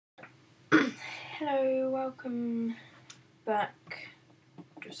Hello, welcome back.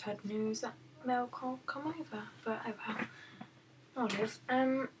 Just had news that Mel can't come over, but oh well. Olive.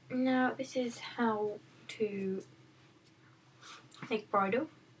 Now this is how to make bridle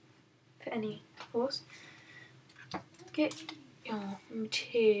for any horse. Get your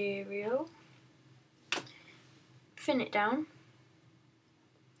material, thin it down,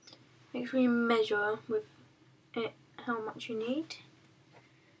 make sure you measure with it how much you need.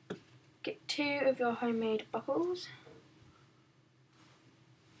 Get 2 of your homemade buckles.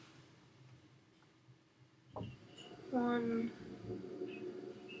 One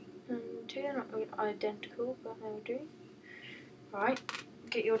and 2, they're not really identical, but they'll do. Right,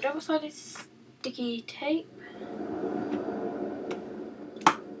 get your double-sided sticky tape,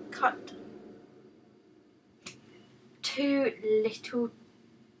 cut 2 little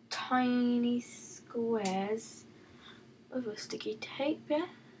tiny squares of a sticky tape, yeah?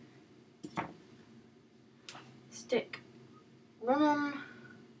 Stick one on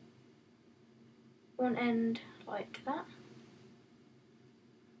one end like that,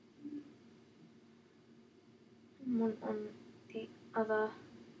 and one on the other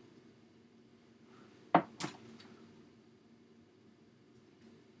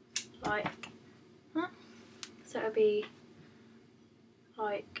like that. So it'll be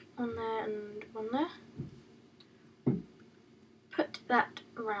like on there and on there. Put that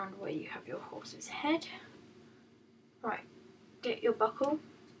around where you have your horse's head. Right, get your buckle,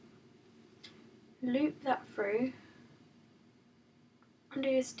 loop that through, undo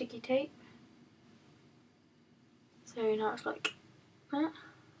your sticky tape. So now it's like that.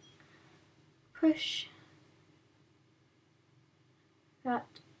 Push that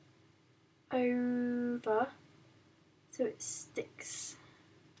over so it sticks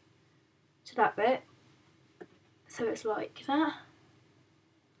to that bit. So it's like that.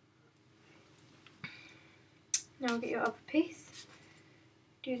 Now get your other piece.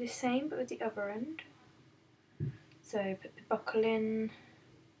 Do the same but with the other end. So put the buckle in,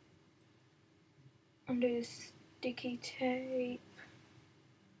 undo the sticky tape,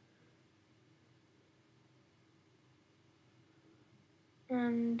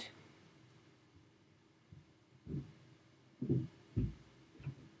 and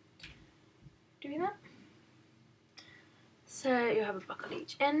do that. So you have a buckle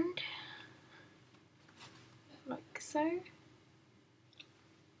each end, like so.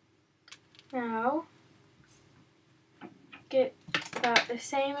 Now get about the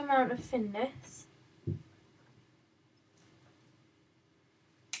same amount of thinness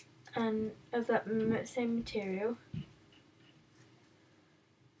and of that same material,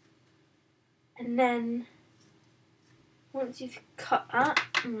 and then once you've cut that,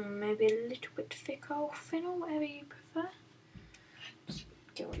 maybe a little bit thicker or thinner, whatever you prefer. Just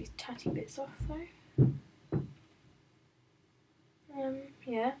get all these tatty bits off though.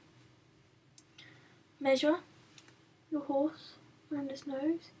 Yeah. Measure your horse around his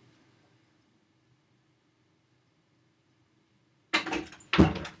nose.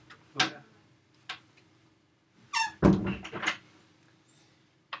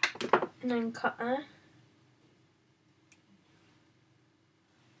 And then cut there.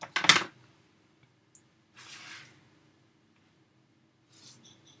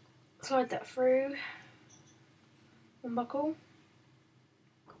 Slide that through one buckle.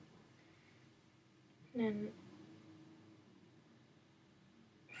 And then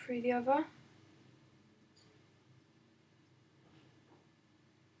through the other.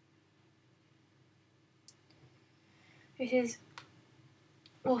 This is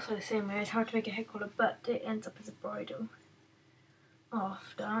also the same way as how to make a head collar, but it ends up as a bridle.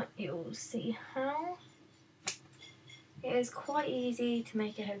 After, you'll see how. It is quite easy to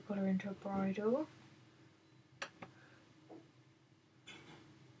make a head collar into a bridle.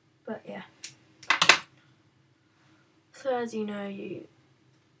 But yeah. So as you know, you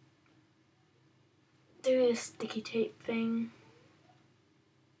do a sticky tape thing.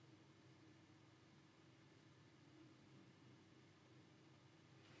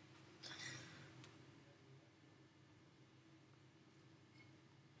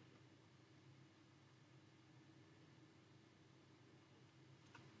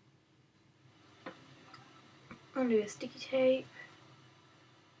 Undo a sticky tape.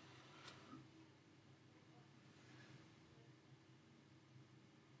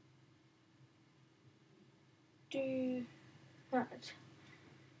 Do that.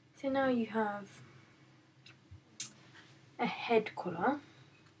 So now you have a head collar.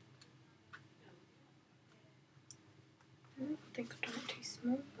 I think I've done it too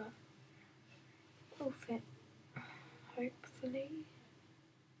small, but it will fit, hopefully.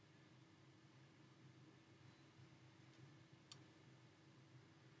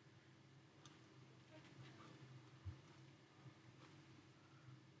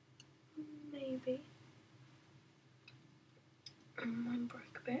 maybe. Mine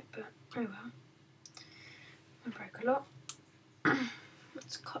broke a bit, but oh well. Mine broke a lot.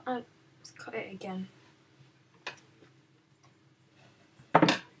 Let's cut it again.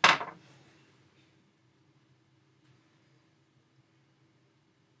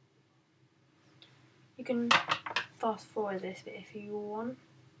 You can fast forward this bit if you want.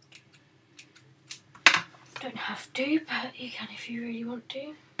 Don't have to, but you can if you really want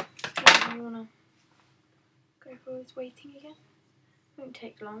to. If you want to go forwards waiting again. Won't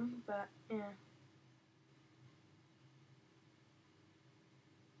take long, but yeah.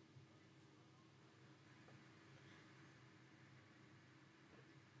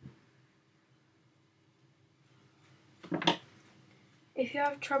 If you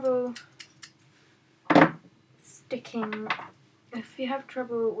have trouble sticking, if you have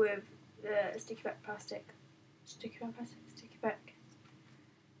trouble with the sticky back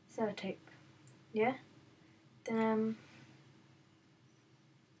sellotape, yeah, then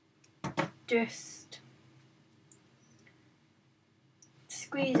just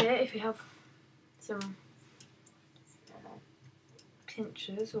squeeze it if you have some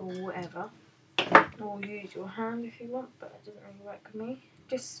pinchers or whatever, or use your hand if you want, but it doesn't really work with me.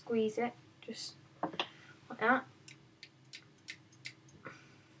 Just squeeze it, just like that,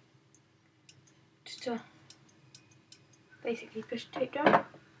 just to basically push the tape down.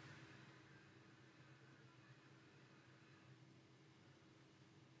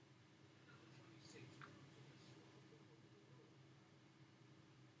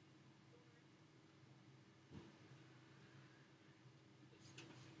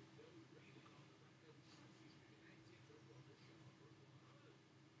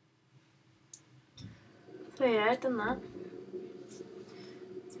 So yeah, I've done that.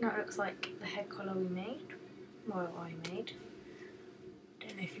 So now it looks like the head collar we made. Well, I made.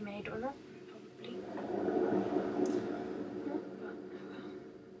 Don't know if you made it or not. Probably.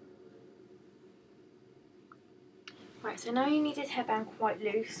 Right, so now you need this headband quite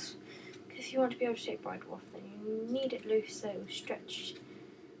loose, because if you want to be able to take bridle off, then you need it loose so it will stretch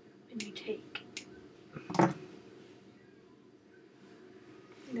when you take the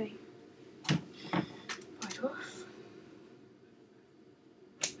bridle off.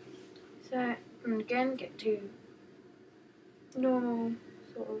 So, and again, get to normal,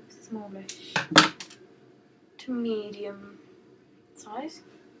 sort of smallish to medium size.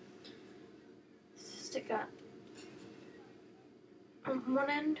 Stick that on one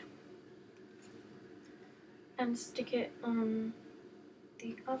end and stick it on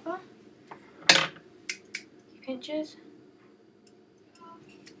the other. Pinches.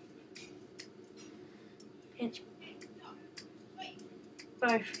 Pinch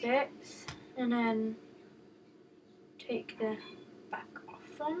both bits and then take the back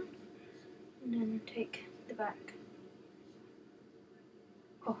off them, and then take the back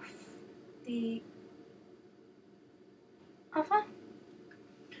off the other.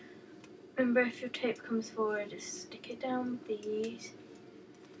 Remember, if your tape comes forward, just stick it down with these.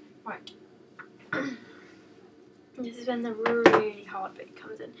 Right. This is when the really hard bit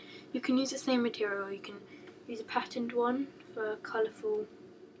comes in. You can use the same material, you can use a patterned one for a colourful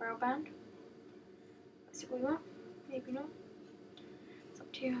brow band. That's what we want, maybe not. It's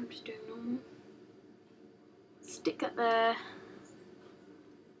up to you, I'm just doing normal. Stick that there.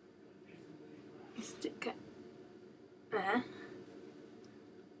 Stick it there.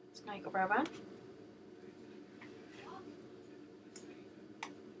 So now you've got a brow band.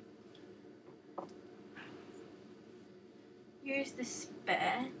 Use the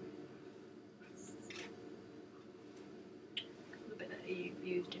spare, the bit that you've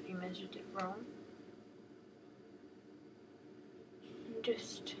used if you measured it wrong, and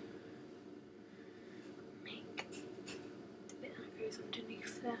just make the bit that goes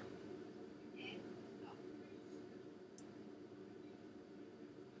underneath there.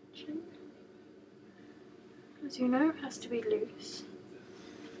 As you know, it has to be loose,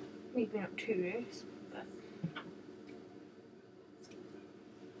 maybe not too loose, but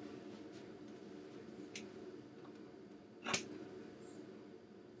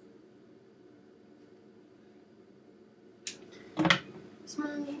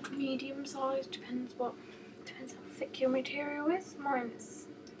small to medium size, depends how thick your material is. Mine is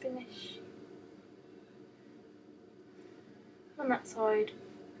finish on that side,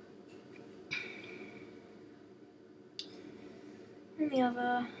 and the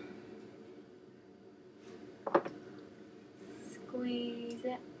other. Squeeze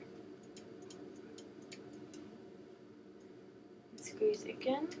it, squeeze it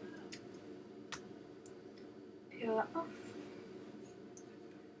again, peel that off.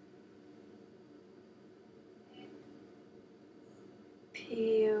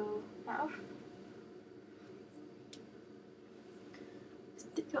 peel that off.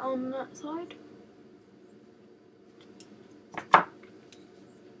 Stick it on that side.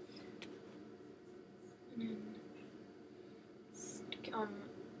 And then stick it on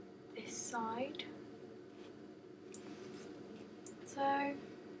this side. So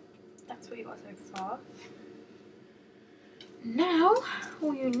that's what you got so far. Now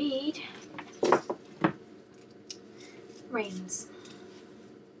all you need reins.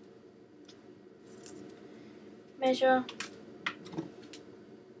 Measure.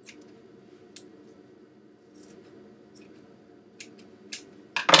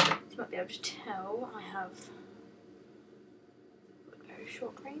 You might be able to tell I have very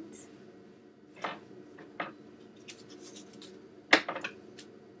short reins.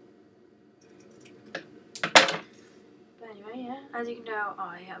 But anyway, yeah, as you can tell,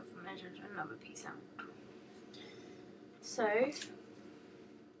 I have measured another piece out. So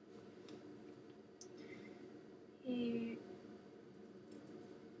you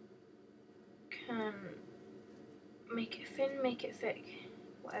can make it thin, make it thick,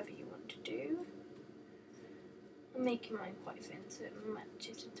 whatever you want to do. I'm making mine quite thin so it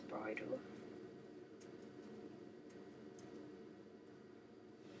matches with the bridle.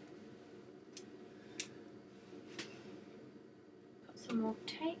 Got some more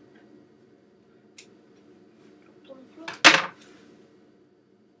tape. Dropped on the floor.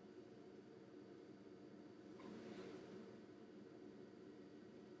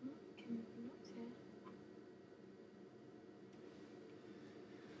 Okay, knots here.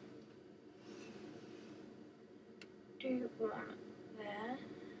 Do one there.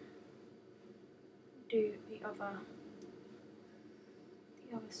 Do the other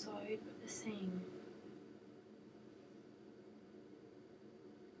side, but the same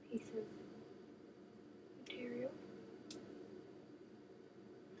piece of material.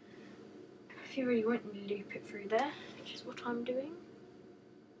 If you really want, loop it through there, which is what I'm doing.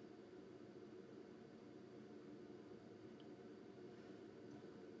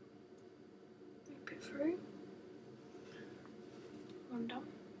 Loop it through. One done.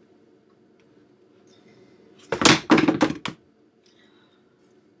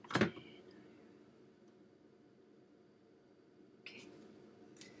 Okay,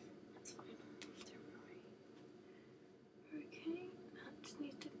 that's fine. Don't worry. Okay, that just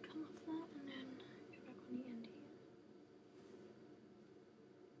needs to come off that and then go back on the end here.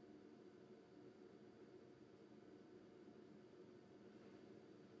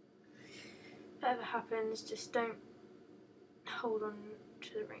 Whatever happens, just don't hold on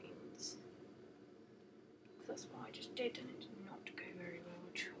to the reins. That's what I just did and it did not go very well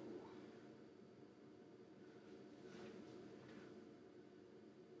at all.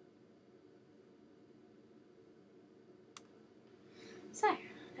 So,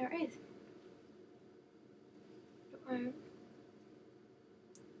 there it is. Your own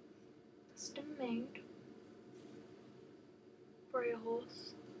custom made for your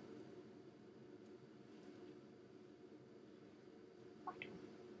horse.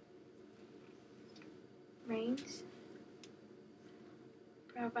 Reins,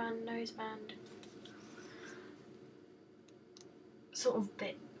 brow band, nose band, sort of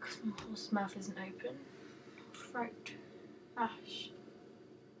bit because my horse's mouth isn't open, throat, ash,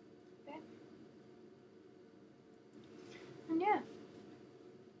 bit, and yeah.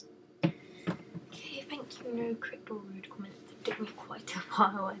 Okay, thank you, no quick or rude comments. It took me quite a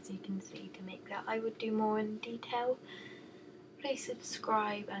while, as you can see, to make that. I would do more in detail. Please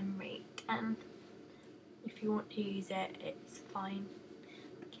subscribe and rate, and if you want to use it, it's fine.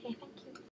 Okay, thank you.